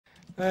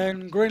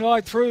And green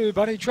light through.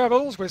 Bunny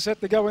Travels. We're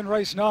set to go in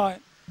race 9.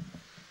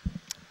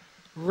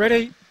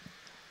 Ready.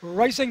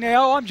 Racing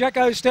now. I'm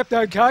Jacko stepped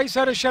okay.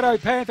 So does Shadow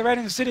Panther and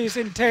Insidious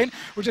Intent,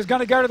 which is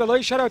going to go to the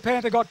lead. Shadow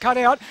Panther got cut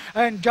out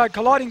and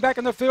colliding back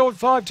in the field,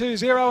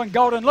 5-2-0 and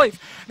Golden Leaf.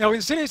 Now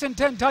Insidious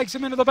Intent takes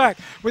him into the back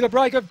with a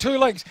break of 2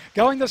 lengths.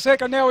 Going the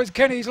second now is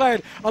Kenny's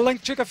Lad. A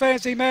length Chicka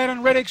Fancy Man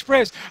and Red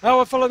Express.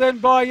 Followed then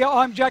by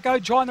I'm Jacko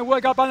trying to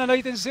work up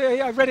underneath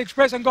Red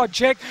Express and got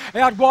checked.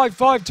 Out wide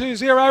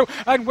 5-2-0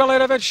 and well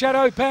out of it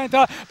Shadow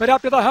Panther, but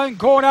up to the home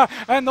corner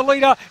and the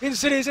leader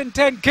Insidious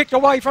Intent kicked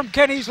away from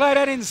Kenny's Lad,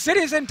 and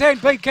Insidious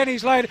Intent beat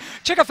Kenny's Lad.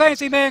 Chicka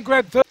Fancy Man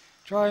grabbed third.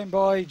 Trained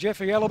by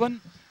Jeffrey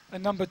Alabin.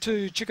 And number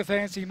 2, Chicka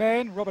Fancy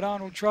Man. Robert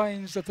Arnold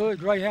trains the third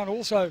greyhound.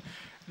 Also,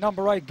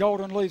 number 8,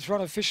 Golden Leaf's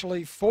run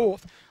officially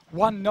 4th.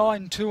 1,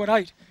 9, 2 and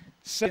 8.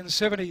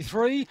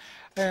 773.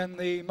 And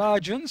the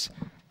margins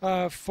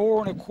are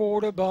 4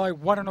 1/4 by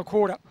 1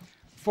 1/4.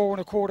 4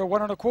 1/4,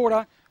 1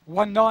 1/4.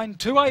 1, 9,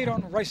 2, 8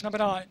 on race number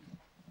 9.